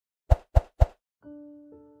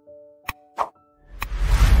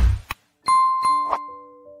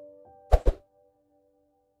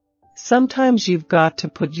Sometimes you've got to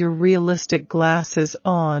put your realistic glasses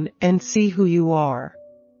on and see who you are.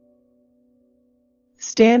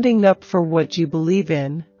 Standing up for what you believe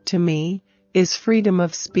in, to me, is freedom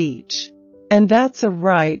of speech. And that's a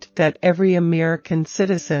right that every American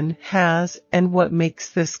citizen has and what makes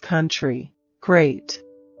this country great.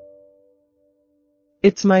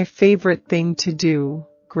 It's my favorite thing to do,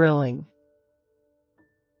 grilling.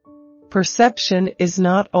 Perception is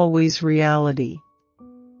not always reality.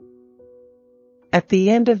 At the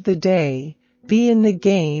end of the day, be in the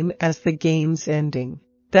game as the game's ending.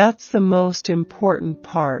 That's the most important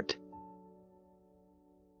part.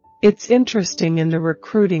 It's interesting in the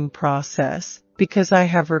recruiting process because I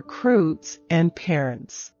have recruits and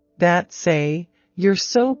parents that say, "You're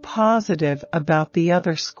so positive about the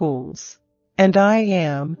other schools." And I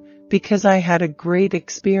am, because I had a great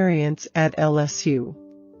experience at LSU.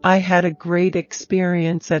 I had a great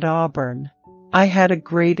experience at Auburn. I had a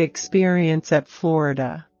great experience at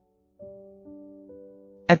Florida.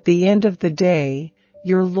 At the end of the day,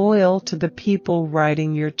 you're loyal to the people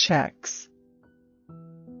writing your checks.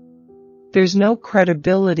 There's no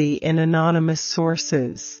credibility in anonymous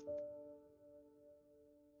sources.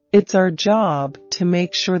 It's our job to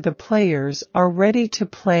make sure the players are ready to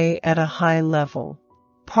play at a high level.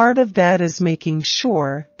 Part of that is making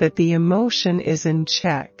sure that the emotion is in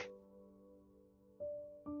check.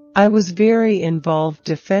 I was very involved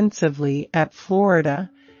defensively at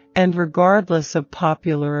Florida, and regardless of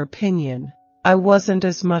popular opinion, I wasn't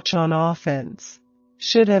as much on offense.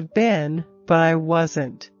 Should have been, but I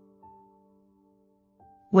wasn't.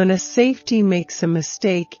 When a safety makes a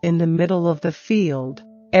mistake in the middle of the field,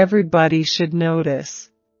 everybody should notice.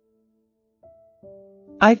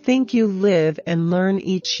 I think you live and learn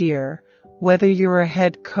each year, whether you're a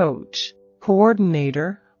head coach,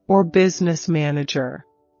 coordinator, or business manager.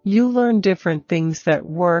 You learn different things that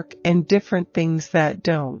work and different things that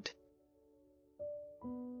don't.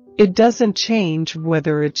 It doesn't change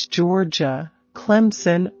whether it's Georgia,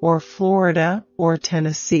 Clemson, or Florida, or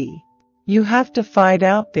Tennessee. You have to fight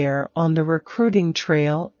out there on the recruiting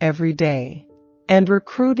trail every day. And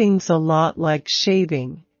recruiting's a lot like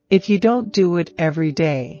shaving. If you don't do it every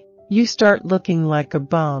day, you start looking like a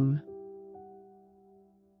bum.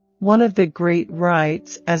 One of the great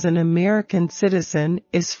rights as an American citizen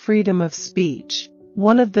is freedom of speech,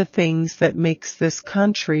 one of the things that makes this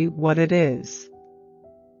country what it is.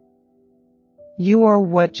 You are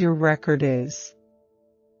what your record is.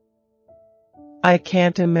 I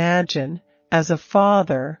can't imagine, as a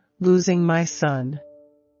father, losing my son.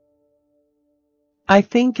 I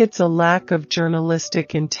think it's a lack of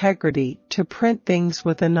journalistic integrity to print things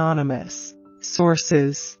with anonymous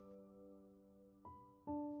sources.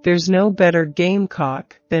 There's no better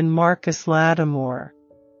gamecock than Marcus Lattimore.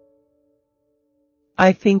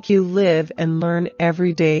 I think you live and learn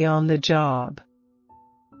every day on the job.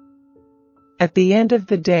 At the end of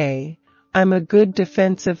the day, I'm a good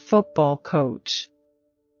defensive football coach.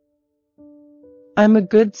 I'm a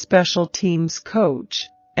good special teams coach,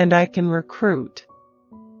 and I can recruit.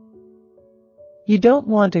 You don't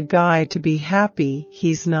want a guy to be happy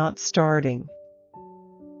he's not starting.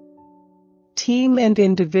 Team and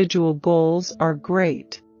individual goals are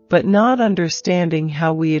great, but not understanding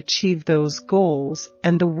how we achieve those goals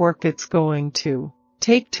and the work it's going to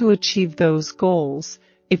take to achieve those goals,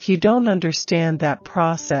 if you don't understand that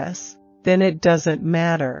process, then it doesn't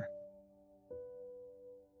matter.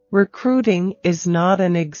 Recruiting is not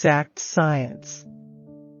an exact science.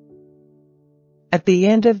 At the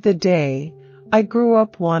end of the day, I grew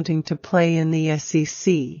up wanting to play in the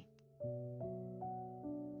SEC.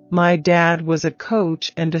 My dad was a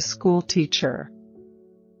coach and a school teacher.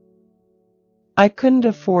 I couldn't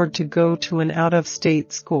afford to go to an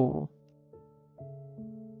out-of-state school.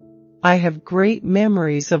 I have great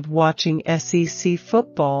memories of watching SEC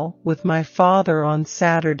football with my father on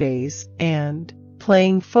Saturdays and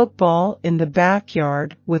playing football in the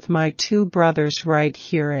backyard with my two brothers right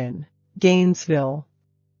here in Gainesville.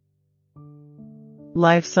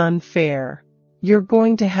 Life's unfair. You're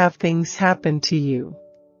going to have things happen to you.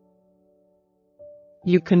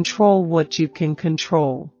 You control what you can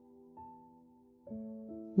control.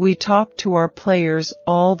 We talk to our players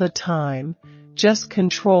all the time, just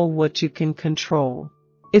control what you can control.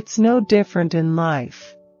 It's no different in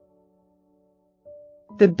life.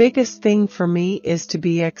 The biggest thing for me is to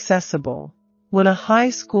be accessible. When a high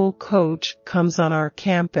school coach comes on our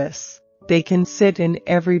campus, they can sit in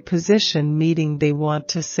every position meeting they want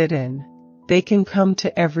to sit in. They can come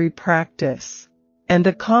to every practice. And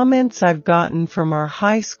the comments I've gotten from our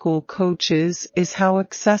high school coaches is how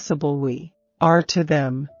accessible we are to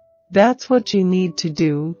them. That's what you need to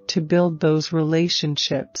do to build those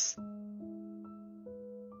relationships.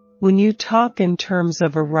 When you talk in terms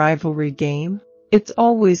of a rivalry game, it's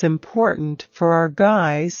always important for our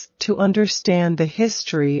guys to understand the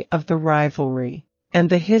history of the rivalry and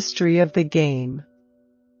the history of the game.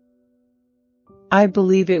 I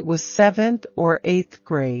believe it was 7th or 8th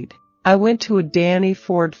grade. I went to a Danny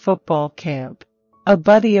Ford football camp. A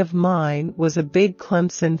buddy of mine was a big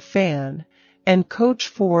Clemson fan, and Coach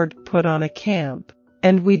Ford put on a camp,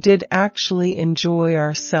 and we did actually enjoy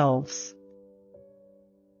ourselves.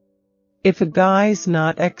 If a guy's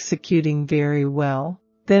not executing very well,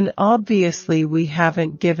 then obviously we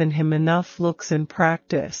haven't given him enough looks in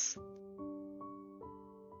practice.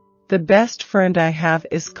 The best friend I have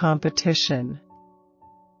is competition.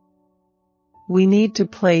 We need to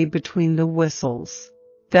play between the whistles.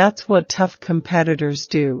 That's what tough competitors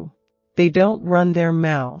do. They don't run their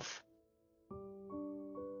mouth.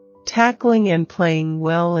 Tackling and playing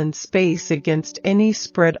well in space against any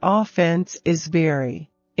spread offense is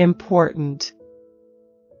very important.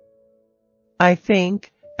 I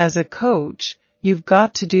think, as a coach, you've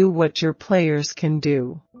got to do what your players can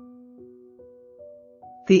do.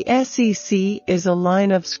 The SEC is a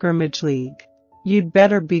line of scrimmage league. You'd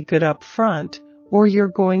better be good up front, or you're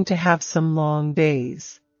going to have some long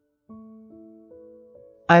days.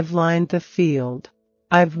 I've lined the field.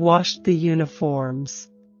 I've washed the uniforms.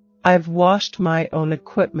 I've washed my own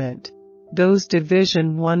equipment. Those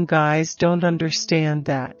Division I guys don't understand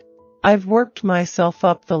that. I've worked myself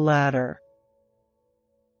up the ladder.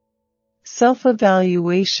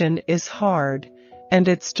 Self-evaluation is hard, and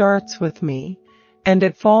it starts with me, and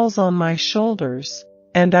it falls on my shoulders,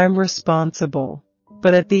 and I'm responsible.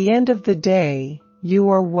 But at the end of the day, you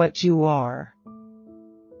are what you are.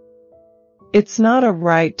 It's not a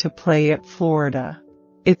right to play at Florida.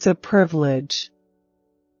 It's a privilege.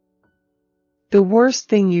 The worst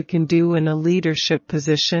thing you can do in a leadership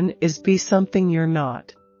position is be something you're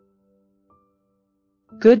not.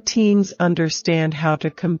 Good teams understand how to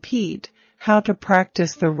compete, how to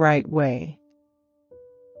practice the right way.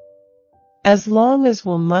 As long as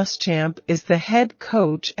Will Muschamp is the head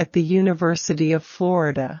coach at the University of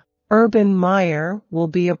Florida, Urban Meyer will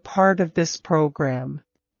be a part of this program.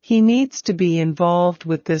 He needs to be involved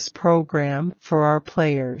with this program for our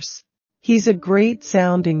players. He's a great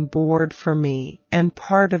sounding board for me and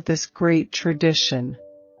part of this great tradition.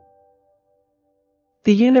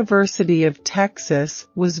 The University of Texas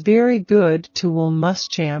was very good to Will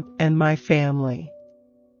Muschamp and my family.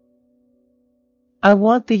 I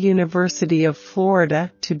want the University of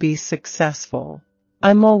Florida to be successful.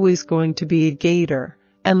 I'm always going to be a Gator,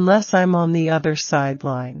 unless I'm on the other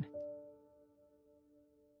sideline.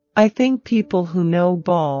 I think people who know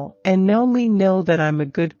ball and know me know that I'm a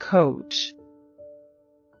good coach.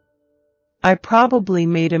 I probably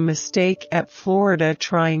made a mistake at Florida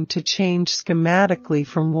trying to change schematically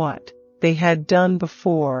from what they had done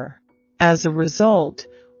before. As a result,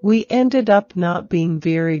 we ended up not being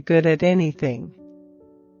very good at anything.